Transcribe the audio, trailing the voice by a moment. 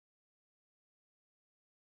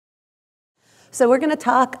So we're going to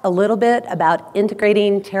talk a little bit about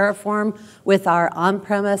integrating Terraform with our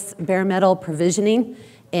on-premise bare metal provisioning.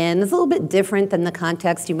 And it's a little bit different than the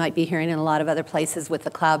context you might be hearing in a lot of other places with the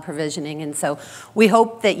cloud provisioning. And so we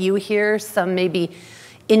hope that you hear some maybe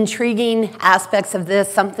intriguing aspects of this,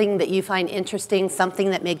 something that you find interesting,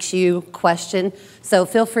 something that makes you question. So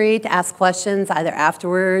feel free to ask questions either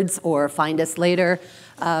afterwards or find us later.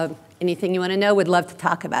 Anything you want to know, we'd love to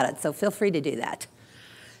talk about it. So feel free to do that.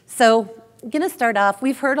 So I'm going to start off.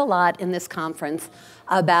 We've heard a lot in this conference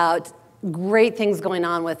about great things going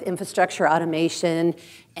on with infrastructure automation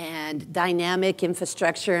and dynamic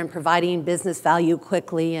infrastructure and providing business value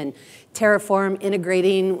quickly, and Terraform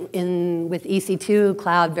integrating in with EC2,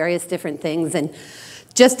 cloud, various different things. And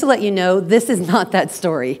just to let you know, this is not that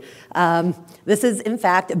story. This is, in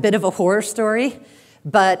fact, a bit of a horror story.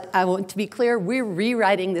 But I want to be clear, we're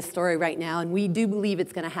rewriting this story right now, and we do believe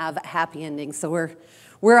it's going to have a happy ending. So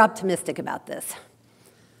we're optimistic about this.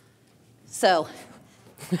 So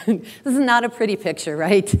this is not a pretty picture,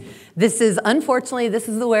 right? Unfortunately, this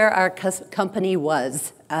is where our company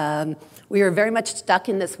was. We were very much stuck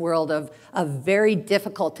in this world of very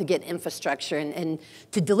difficult to get infrastructure. And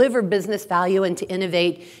to deliver business value and to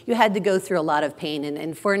innovate, you had to go through a lot of pain.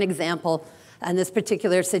 And for an example, in this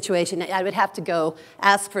particular situation, I would have to go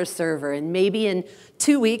ask for a server, and maybe in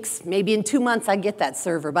 2 weeks, maybe in 2 months, I'd get that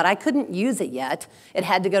server, but I couldn't use it yet. It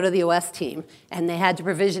had to go to the OS team, and they had to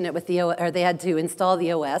provision it with they had to install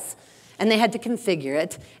the OS, and they had to configure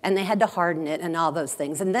it, and they had to harden it, and all those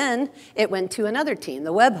things. And then it went to another team,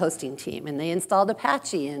 the web hosting team, and they installed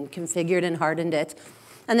Apache and configured and hardened it.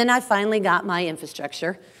 And then I finally got my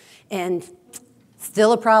infrastructure, and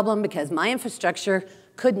still a problem because my infrastructure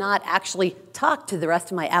could not actually talk to the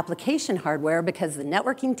rest of my application hardware because the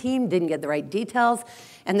networking team didn't get the right details,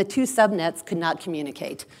 and the two subnets could not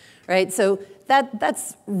communicate, right? So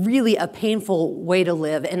that's really a painful way to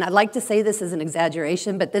live. And I'd like to say this is an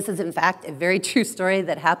exaggeration, but this is, in fact, a very true story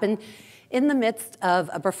that happened in the midst of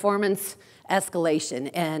a performance escalation.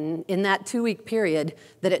 And in that 2-week period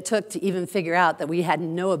that it took to even figure out that we had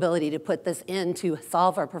no ability to put this in to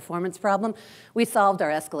solve our performance problem, we solved our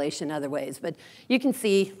escalation other ways. But you can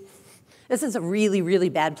see this is a really, really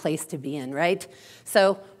bad place to be in, right?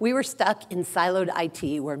 So we were stuck in siloed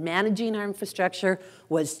IT where managing our infrastructure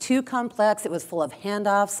was too complex. It was full of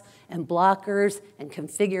handoffs and blockers and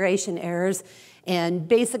configuration errors. And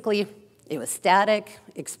basically, it was static,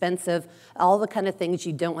 expensive, all the kind of things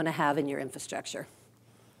you don't want to have in your infrastructure.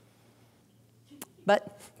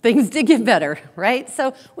 But things did get better, right?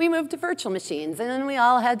 So we moved to virtual machines, and then we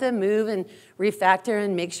all had to move and refactor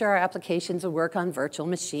and make sure our applications would work on virtual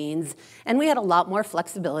machines. And we had a lot more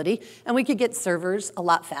flexibility, and we could get servers a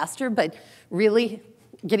lot faster, but really,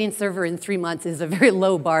 getting server in 3 months is a very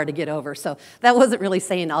low bar to get over, so that wasn't really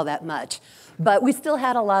saying all that much. But we still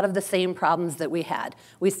had a lot of the same problems that we had.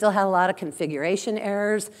 We still had a lot of configuration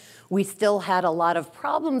errors. We still had a lot of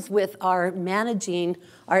problems with our managing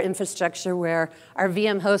our infrastructure where our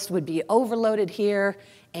VM host would be overloaded here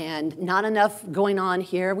and not enough going on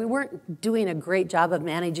here. We weren't doing a great job of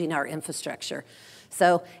managing our infrastructure.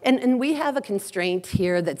 So, and we have a constraint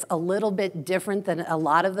here that's a little bit different than a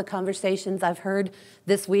lot of the conversations I've heard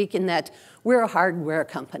this week in that we're a hardware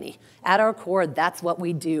company. At our core, that's what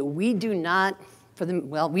we do. We do not,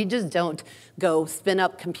 we just don't go spin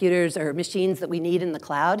up computers or machines that we need in the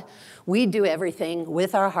cloud. We do everything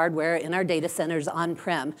with our hardware in our data centers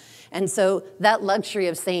on-prem. And so that luxury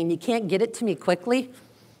of saying, you can't get it to me quickly,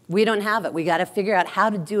 we don't have it. We got to figure out how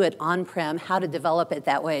to do it on-prem, how to develop it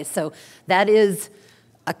that way. So that is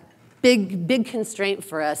a big, big constraint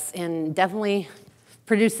for us and definitely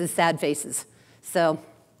produces sad faces. So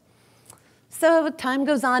time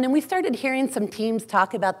goes on, and we started hearing some teams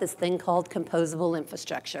talk about this thing called composable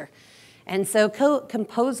infrastructure. And so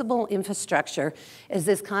composable infrastructure is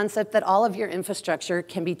this concept that all of your infrastructure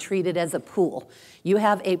can be treated as a pool. You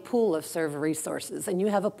have a pool of server resources, and you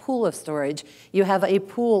have a pool of storage. You have a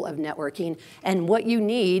pool of networking. And what you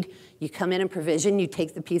need, you come in and provision, you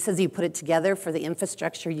take the pieces, you put it together for the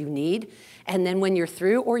infrastructure you need. And then when you're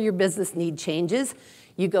through or your business need changes,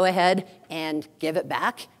 you go ahead and give it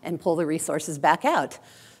back and pull the resources back out.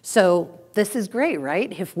 So this is great,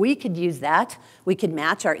 right? If we could use that, we could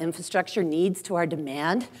match our infrastructure needs to our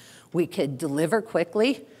demand. We could deliver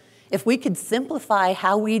quickly. If we could simplify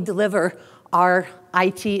how we deliver our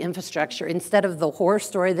IT infrastructure instead of the horror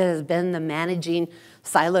story that has been the managing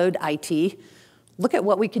siloed IT, look at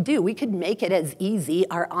what we could do. We could make it as easy,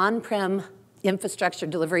 our on-prem infrastructure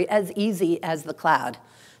delivery, as easy as the cloud.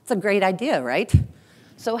 It's a great idea, right?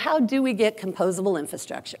 So how do we get composable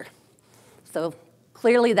infrastructure? So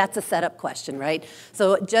Clearly, that's a setup question, right?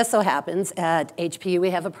 So it just so happens at HPE, we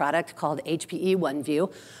have a product called HPE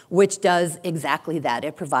Oneview, which does exactly that.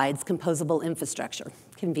 It provides composable infrastructure.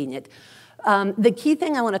 Convenient. The key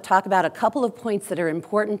thing I want to talk about, a couple of points that are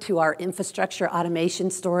important to our infrastructure automation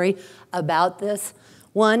story about this.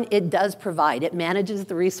 One, it does provide, it manages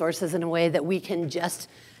the resources in a way that we can just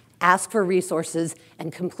ask for resources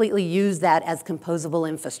and completely use that as composable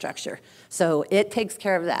infrastructure. So it takes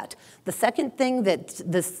care of that. The second thing that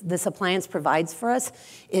this appliance provides for us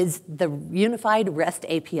is the unified REST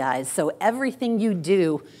APIs. So everything you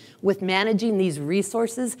do with managing these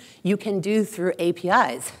resources, you can do through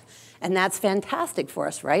APIs. And that's fantastic for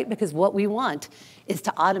us, right? Because what we want is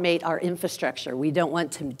to automate our infrastructure. We don't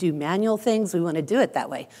want to do manual things. We want to do it that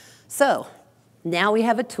way. So now we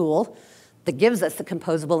have a tool that gives us the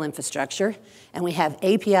composable infrastructure, and we have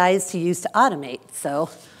APIs to use to automate. So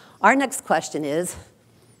our next question is,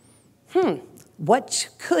 what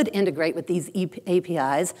could integrate with these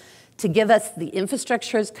APIs to give us the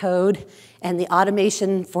infrastructure as code and the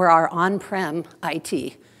automation for our on-prem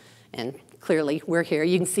IT? And clearly, we're here.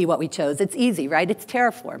 You can see what we chose. It's easy, right? It's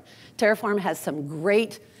Terraform. Terraform has some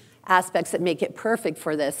great aspects that make it perfect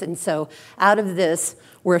for this. And so out of this,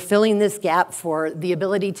 we're filling this gap for the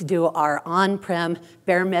ability to do our on-prem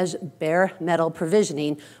bare metal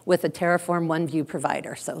provisioning with a Terraform Oneview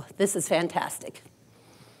provider. So this is fantastic.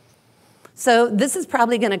 So this is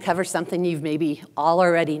probably going to cover something you've maybe all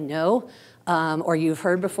already know, or you've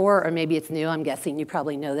heard before, or maybe it's new. I'm guessing you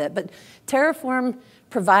probably know that. But Terraform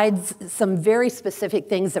provides some very specific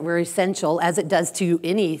things that were essential, as it does to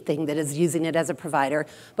anything that is using it as a provider,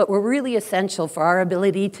 but were really essential for our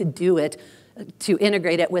ability to do it, to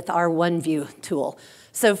integrate it with our Oneview tool.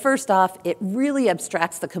 So first off, it really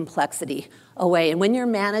abstracts the complexity away. And when you're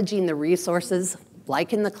managing the resources,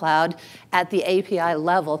 like in the cloud, at the API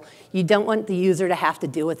level, you don't want the user to have to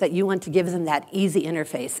deal with it. You want to give them that easy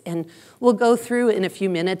interface. And we'll go through in a few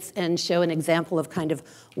minutes and show an example of kind of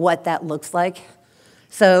what that looks like.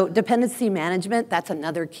 So dependency management, that's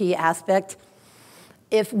another key aspect.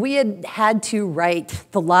 If we had to write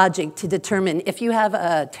the logic to determine, if you have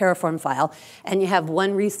a Terraform file and you have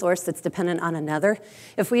one resource that's dependent on another,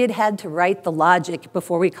 if we had to write the logic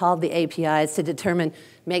before we called the APIs to determine,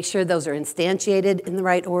 make sure those are instantiated in the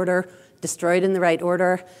right order, destroyed in the right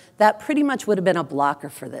order, that pretty much would have been a blocker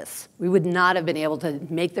for this. We would not have been able to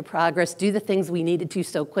make the progress, do the things we needed to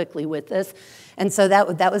so quickly with this. And so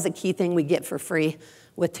that was a key thing we get for free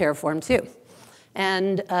with Terraform too.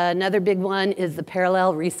 And another big one is the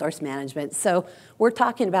parallel resource management. So we're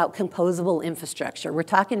talking about composable infrastructure. We're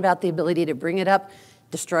talking about the ability to bring it up,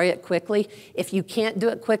 destroy it quickly. If you can't do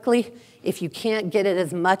it quickly, if you can't get it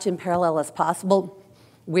as much in parallel as possible,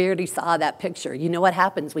 we already saw that picture. You know what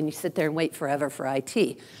happens when you sit there and wait forever for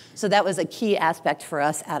IT. So that was a key aspect for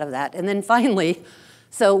us out of that. And then finally,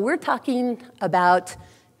 so we're talking about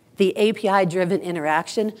the API-driven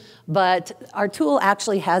interaction, but our tool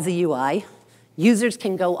actually has a UI. Users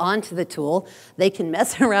can go onto the tool. They can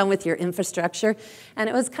mess around with your infrastructure. And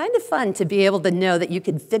it was kind of fun to be able to know that you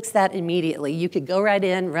could fix that immediately. You could go right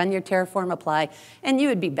in, run your Terraform apply, and you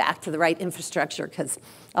would be back to the right infrastructure. Because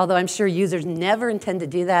although I'm sure users never intend to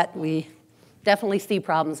do that, we definitely see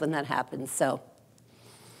problems when that happens. So,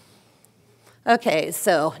 okay,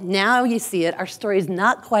 so now you see it. Our story is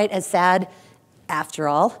not quite as sad after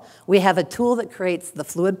all. We have a tool that creates the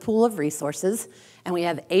fluid pool of resources, and we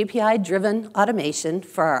have API-driven automation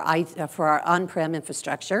for our on-prem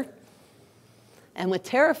infrastructure. And with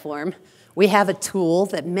Terraform, we have a tool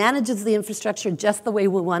that manages the infrastructure just the way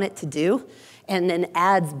we want it to do, and then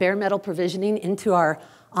adds bare metal provisioning into our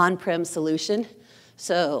on-prem solution.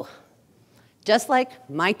 So just like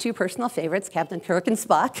my two personal favorites, Captain Kirk and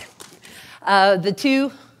Spock, the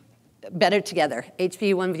two better together.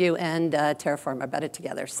 HPE Oneview and Terraform are better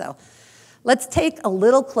together. So let's take a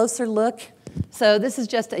little closer look. So this is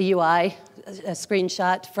just a UI, a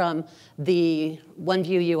screenshot from the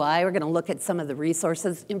Oneview UI. We're going to look at some of the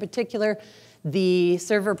resources, in particular, the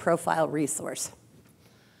server profile resource.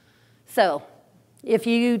 So if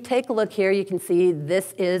you take a look here, you can see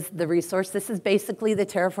this is the resource. This is basically the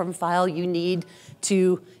Terraform file you need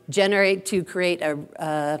to create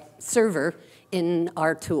a server in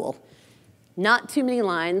our tool. Not too many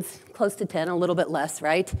lines, close to 10, a little bit less,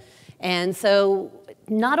 right? And so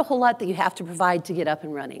not a whole lot that you have to provide to get up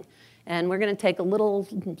and running. And we're going to take a little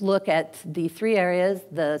look at the three areas,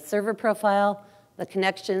 the server profile, the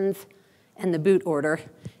connections, and the boot order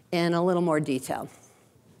in a little more detail.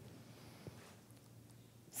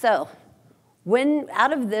 So when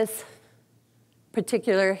out of this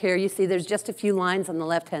particular here, you see there's just a few lines on the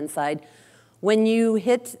left-hand side. When you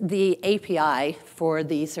hit the API for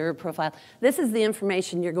the server profile, this is the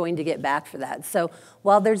information you're going to get back for that. So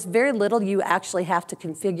while there's very little you actually have to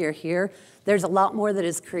configure here, there's a lot more that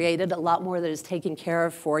is created, a lot more that is taken care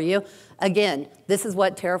of for you. Again, this is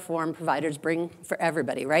what Terraform providers bring for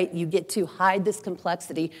everybody, right? You get to hide this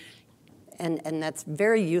complexity, and that's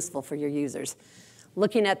very useful for your users.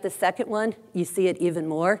 Looking at the second one, you see it even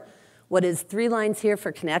more. What is 3 lines here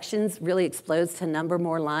for connections really explodes to a number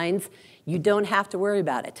more lines. You don't have to worry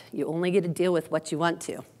about it. You only get to deal with what you want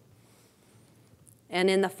to. And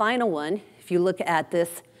in the final one, if you look at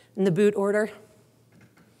this in the boot order,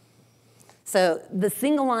 so the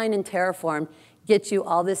single line in Terraform gets you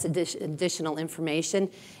all this additional information.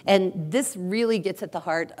 And this really gets at the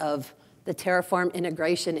heart of the Terraform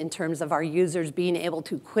integration in terms of our users being able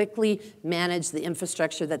to quickly manage the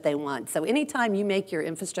infrastructure that they want. So anytime you make your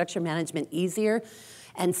infrastructure management easier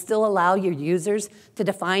and still allow your users to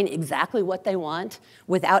define exactly what they want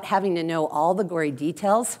without having to know all the gory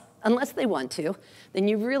details, unless they want to, then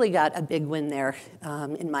you've really got a big win there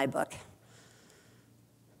in my book.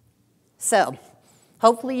 So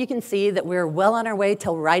hopefully you can see that we're well on our way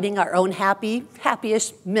to writing our own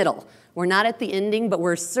happy-ish middle. We're not at the ending, but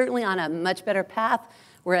we're certainly on a much better path.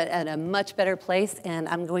 We're at a much better place, and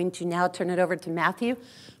I'm going to now turn it over to Matthew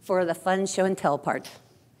for the fun show and tell part.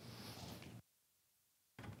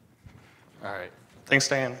 All right, thanks,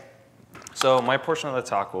 Diane. So my portion of the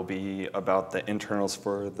talk will be about the internals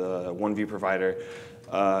for the Oneview provider,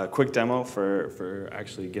 quick demo for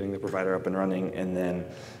actually getting the provider up and running, and then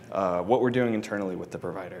what we're doing internally with the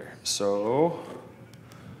provider. So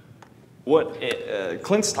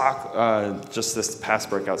Clint's talk just this past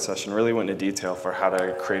breakout session really went into detail for how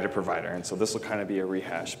to create a provider, and so this will kind of be a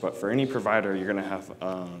rehash. But for any provider, you're going to have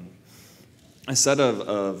a set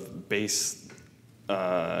of base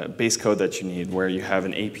code that you need, where you have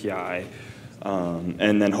an API,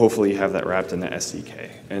 and then hopefully you have that wrapped in the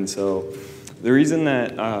SDK. And so the reason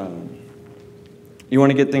that you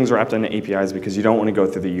want to get things wrapped in the API is because you don't want to go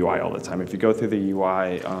through the UI all the time. If you go through the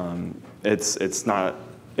UI,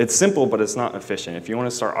 it's simple, but it's not efficient. If you want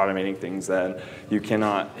to start automating things, then you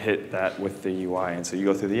cannot hit that with the UI. And so you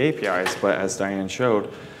go through the APIs, but as Diane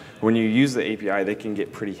showed, when you use the API, they can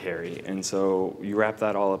get pretty hairy. And so you wrap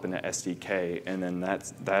that all up in the SDK, and then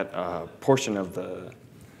that portion of the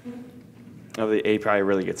API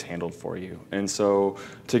really gets handled for you. And so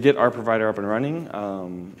to get our provider up and running,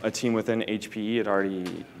 a team within HPE had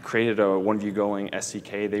already created a Oneview Going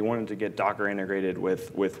SDK. They wanted to get Docker integrated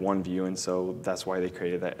with Oneview, and so that's why they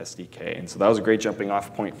created that SDK. And so that was a great jumping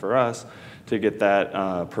off point for us to get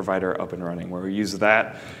that provider up and running, where we use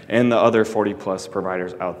that and the other 40+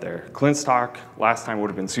 providers out there. Clint's talk last time would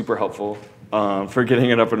have been super helpful for getting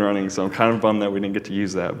it up and running, so I'm kind of bummed that we didn't get to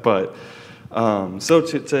use that. But so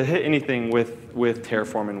to hit anything with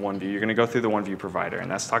Terraform and Oneview, you're going to go through the Oneview provider, and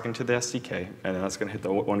that's talking to the SDK, and then that's going to hit the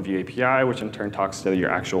Oneview API, which in turn talks to your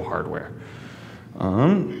actual hardware.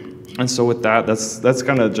 And so with that, that's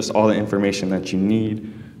kind of just all the information that you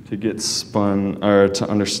need to get spun, or to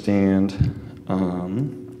understand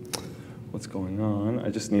what's going on. I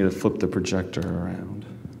just need to flip the projector around.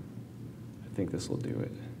 I think this will do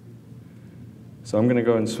it. So I'm going to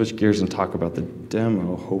go ahead and switch gears and talk about the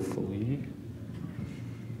demo, hopefully.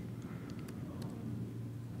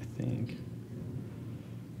 I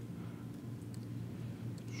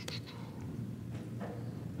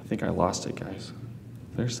think. I lost it, guys.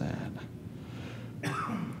 There's that.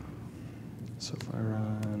 So if I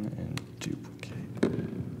run and duplicate.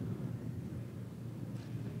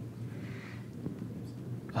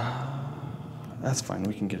 That's fine,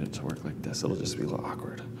 we can get it to work like this. It'll just be a little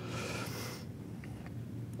awkward.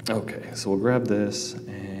 Okay, so we'll grab this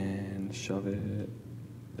and shove it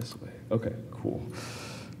this way. Okay, cool.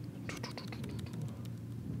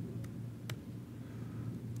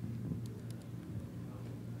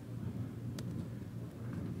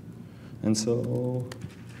 And so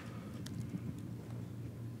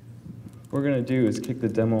what we're going to do is kick the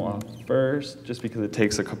demo off first, just because it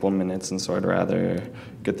takes a couple minutes, and so I'd rather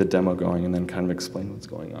get the demo going and then kind of explain what's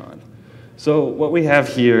going on. So what we have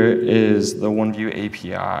here is the Oneview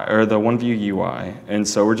API, or the Oneview UI, and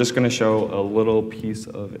so we're just going to show a little piece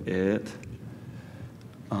of it.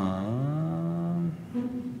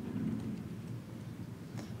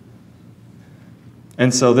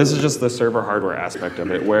 And so this is just the server hardware aspect of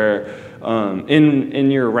it, where in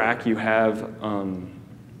your rack you have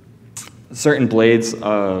certain blades,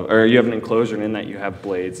 or you have an enclosure, and in that you have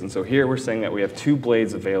blades. And so here we're saying that we have 2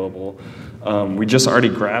 blades available. We just already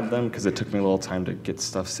grabbed them because it took me a little time to get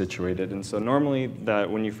stuff situated. And so normally that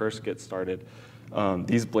when you first get started,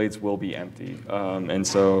 these blades will be empty. And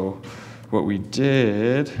so what we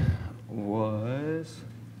did was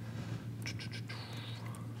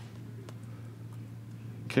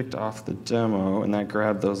kicked off the demo, and that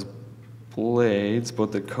grabbed those blades,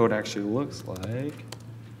 what the code actually looks like.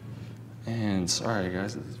 And sorry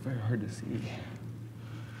guys, this is very hard to see.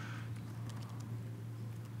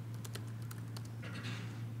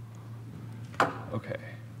 Okay.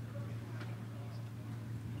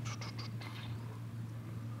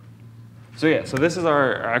 So yeah, so this is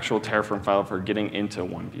our actual Terraform file for getting into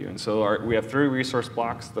Oneview. And so we have 3 resource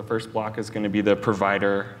blocks. The first block is going to be the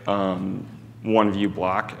provider Oneview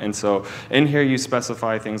block. And so in here you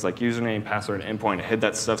specify things like username, password, endpoint, hid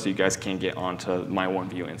that stuff so you guys can't get onto my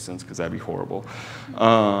Oneview instance because that'd be horrible.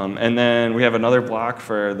 And then we have another block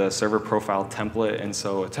for the server profile template. And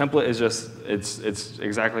so a template is just, it's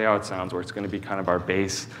exactly how it sounds, where it's going to be kind of our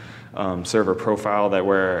base server profile that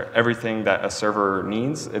where everything that a server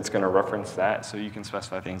needs, it's going to reference that. So you can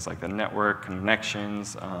specify things like the network,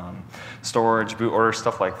 connections, storage, boot order,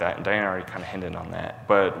 stuff like that. And Dian already kind of hinted on that.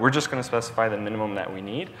 But we're just going to specify the minimum that we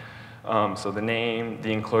need. So the name,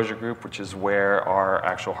 the enclosure group, which is where our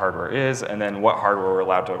actual hardware is, and then what hardware we're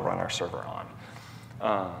allowed to run our server on.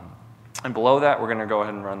 And below that, we're going to go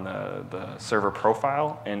ahead and run the server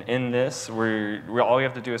profile. And in this, all we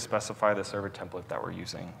have to do is specify the server template that we're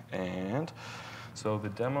using. And so the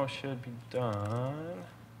demo should be done.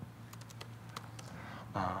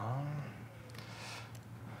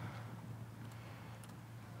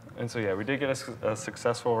 And so yeah, we did get a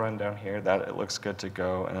successful run down here. That it looks good to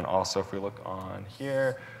go. And then also, if we look on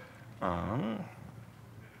here,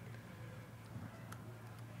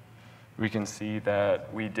 we can see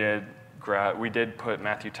that we did put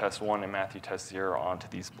Matthew test 1 and Matthew test 0 onto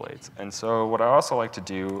these blades. And so what I also like to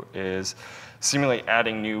do is simulate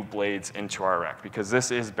adding new blades into our rack, because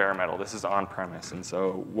this is bare metal, this is on-premise. And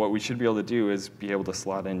so what we should be able to do is be able to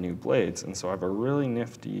slot in new blades. And so I have a really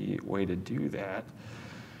nifty way to do that,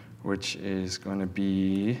 which is going to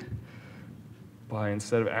be by,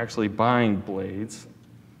 instead of actually buying blades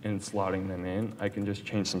and slotting them in, I can just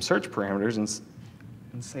change some search parameters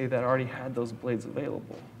and say that I already had those blades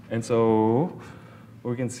available. And so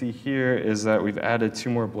what we can see here is that we've added 2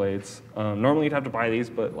 more blades. Normally you'd have to buy these,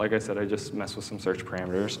 but like I said, I just messed with some search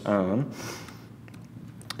parameters.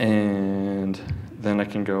 And then I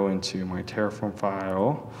can go into my Terraform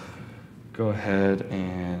file, go ahead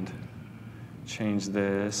and change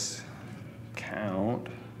this count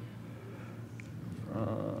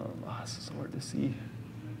from, this is hard to see.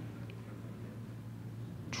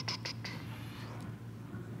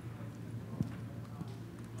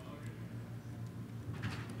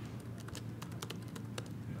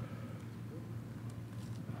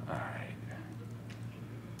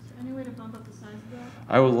 Any way to bump up the size of that?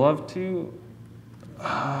 I would love to,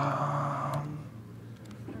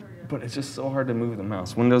 but it's just so hard to move the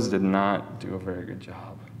mouse. Windows did not do a very good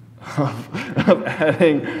job of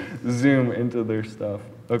adding zoom into their stuff.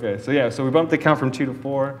 Okay, so yeah, so we bumped the count from 2 to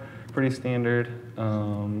 4, pretty standard.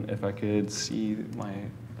 If I could see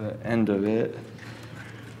the end of it,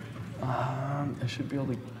 I should be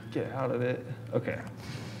able to get out of it. Okay,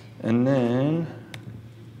 and then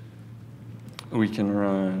we can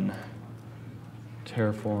run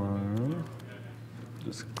Terraform,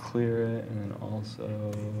 just clear it, and then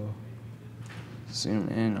also zoom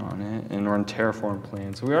in on it, and run Terraform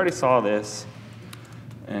plan. So we already saw this,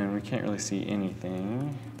 and we can't really see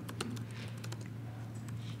anything.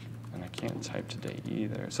 And I can't type today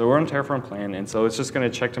either. So we're on Terraform plan, and so it's just going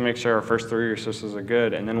to check to make sure our first 3 resources are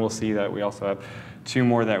good, and then we'll see that we also have 2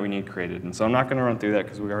 more that we need created. And so I'm not going to run through that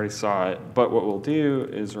because we already saw it, but what we'll do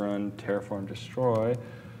is run Terraform destroy.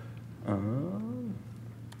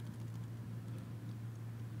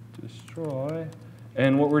 Destroy.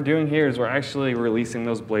 And what we're doing here is we're actually releasing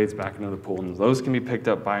those blades back into the pool, and those can be picked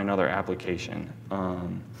up by another application.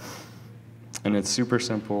 And it's super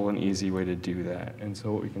simple and easy way to do that. And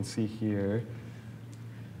so what we can see here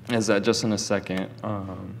is that just in a second,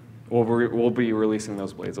 we'll be releasing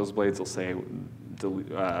those blades. Those blades will say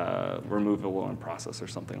removable in process or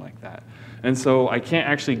something like that. And so I can't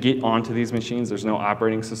actually get onto these machines. There's no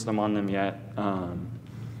operating system on them yet.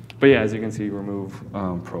 But yeah, as you can see, remove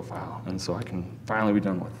profile. And so I can finally be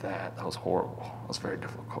done with that. That was horrible. That was very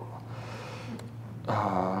difficult.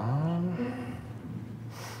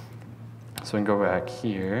 So we can go back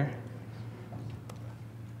here.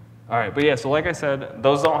 All right, but yeah, so like I said,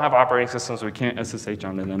 those don't have operating systems, so we can't SSH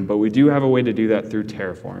onto them, but we do have a way to do that through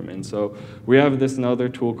Terraform. And so we have this another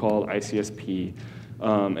tool called ICSP,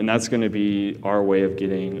 and that's going to be our way of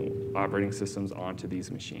getting operating systems onto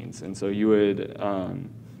these machines. And so you would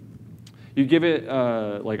You give it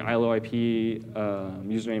like ILO IP,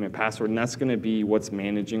 username and password, and that's going to be what's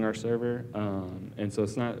managing our server. And so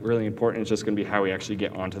it's not really important. It's just going to be how we actually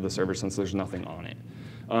get onto the server since there's nothing on it.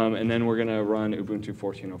 And then we're going to run Ubuntu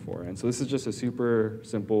 14.04. And so this is just a super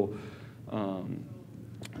simple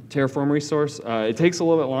Terraform resource. It takes a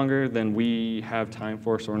little bit longer than we have time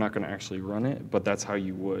for, so we're not going to actually run it, but that's how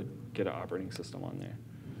you would get an operating system on there.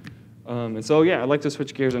 And so, yeah, I'd like to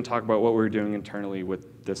switch gears and talk about what we're doing internally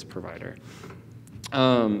with this provider.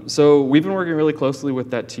 So we've been working really closely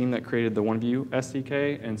with that team that created the Oneview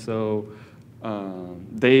SDK, and so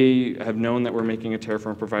they have known that we're making a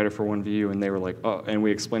Terraform provider for Oneview, and they were like, oh, and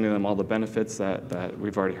we explained to them all the benefits that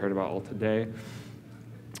we've already heard about all today.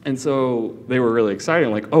 And so they were really excited,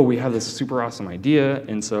 like, oh, we have this super awesome idea.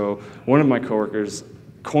 And so one of my coworkers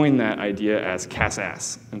coined that idea as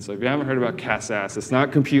CAS-AS. And so if you haven't heard about CAS-AS, it's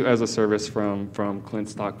not compute as a service from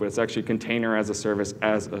Clint's talk, but it's actually container as a service.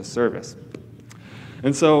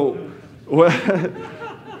 And so what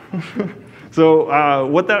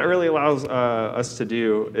that really allows us to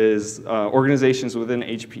do is organizations within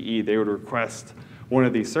HPE, they would request one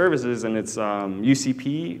of these services, and it's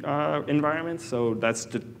UCP environments. So that's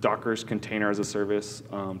Docker's container as a service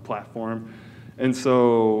platform. And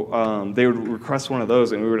so they would request one of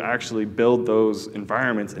those, and we would actually build those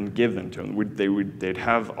environments and give them to them. They'd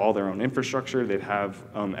have all their own infrastructure. They'd have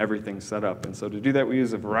everything set up. And so to do that, we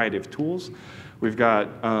use a variety of tools. We've got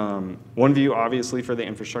Oneview, obviously, for the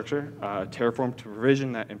infrastructure, Terraform to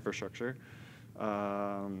provision that infrastructure.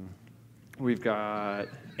 We've got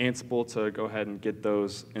Ansible to go ahead and get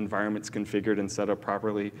those environments configured and set up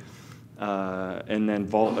properly. And then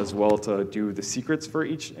Vault as well to do the secrets for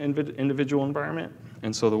each individual environment.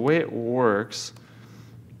 And so the way it works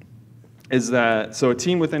is that, so a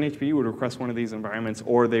team within HPE would request one of these environments,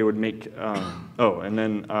 or they would make,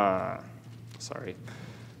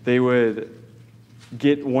 they would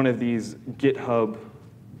get one of these GitHub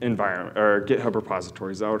environment or GitHub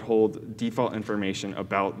repositories that would hold default information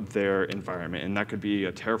about their environment. And that could be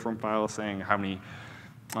a Terraform file saying how many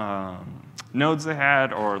nodes they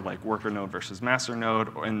had, or like worker node versus master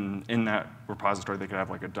node. And in that repository, they could have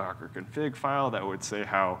like a Docker config file that would say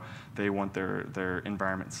how they want their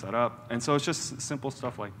environment set up. And so it's just simple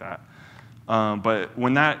stuff like that. But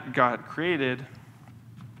when that got created,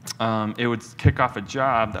 it would kick off a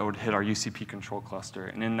job that would hit our UCP control cluster.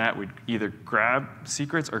 And in that, we'd either grab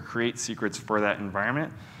secrets or create secrets for that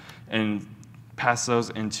environment and pass those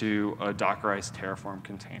into a Dockerized Terraform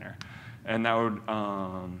container. And that would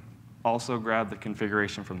also grab the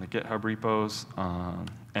configuration from the GitHub repos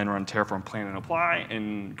and run Terraform plan and apply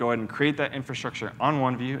and go ahead and create that infrastructure on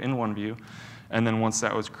Oneview. And then once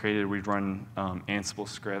that was created, we'd run Ansible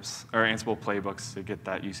scripts or Ansible playbooks to get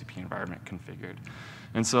that UCP environment configured.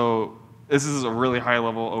 And so this is a really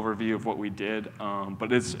high-level overview of what we did,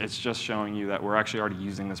 but it's just showing you that we're actually already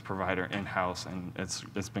using this provider in-house, and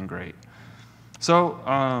it's been great. So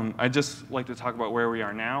I'd just like to talk about where we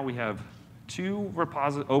are now. We have two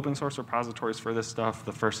open source repositories for this stuff.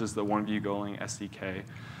 The first is the Oneview Golang SDK,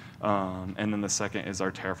 and then the second is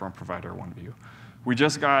our Terraform provider, Oneview. We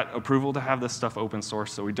just got approval to have this stuff open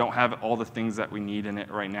source, so we don't have all the things that we need in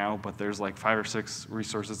it right now, but there's like 5 or 6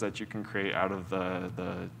 resources that you can create out of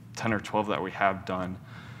the 10 or 12 that we have done.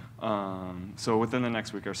 So within the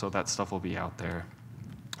next week or so, that stuff will be out there.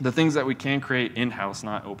 The things that we can create in-house,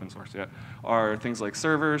 not open source yet, are things like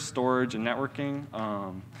servers, storage, and networking.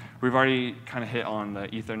 We've already kind of hit on the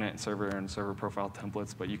Ethernet server and server profile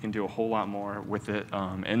templates, but you can do a whole lot more with it,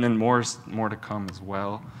 and then more to come as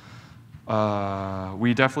well.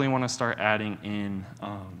 We definitely want to start adding in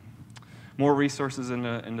more resources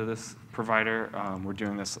into this provider. We're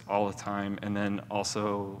doing this all the time. And then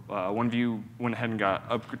also, Oneview went ahead and got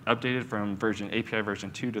updated from API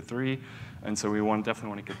version 2 to 3. And so we definitely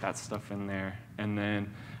want to get that stuff in there. And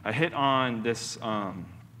then I hit on this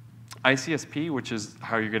ICSP, which is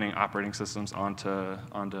how you're getting operating systems onto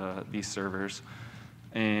these servers.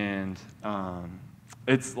 And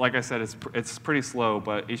it's, like I said, it's pretty slow,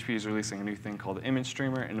 but HPE is releasing a new thing called the image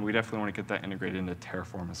streamer, and we definitely want to get that integrated into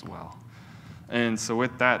Terraform as well. And so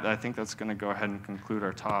with that, I think that's going to go ahead and conclude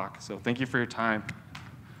our talk. So thank you for your time.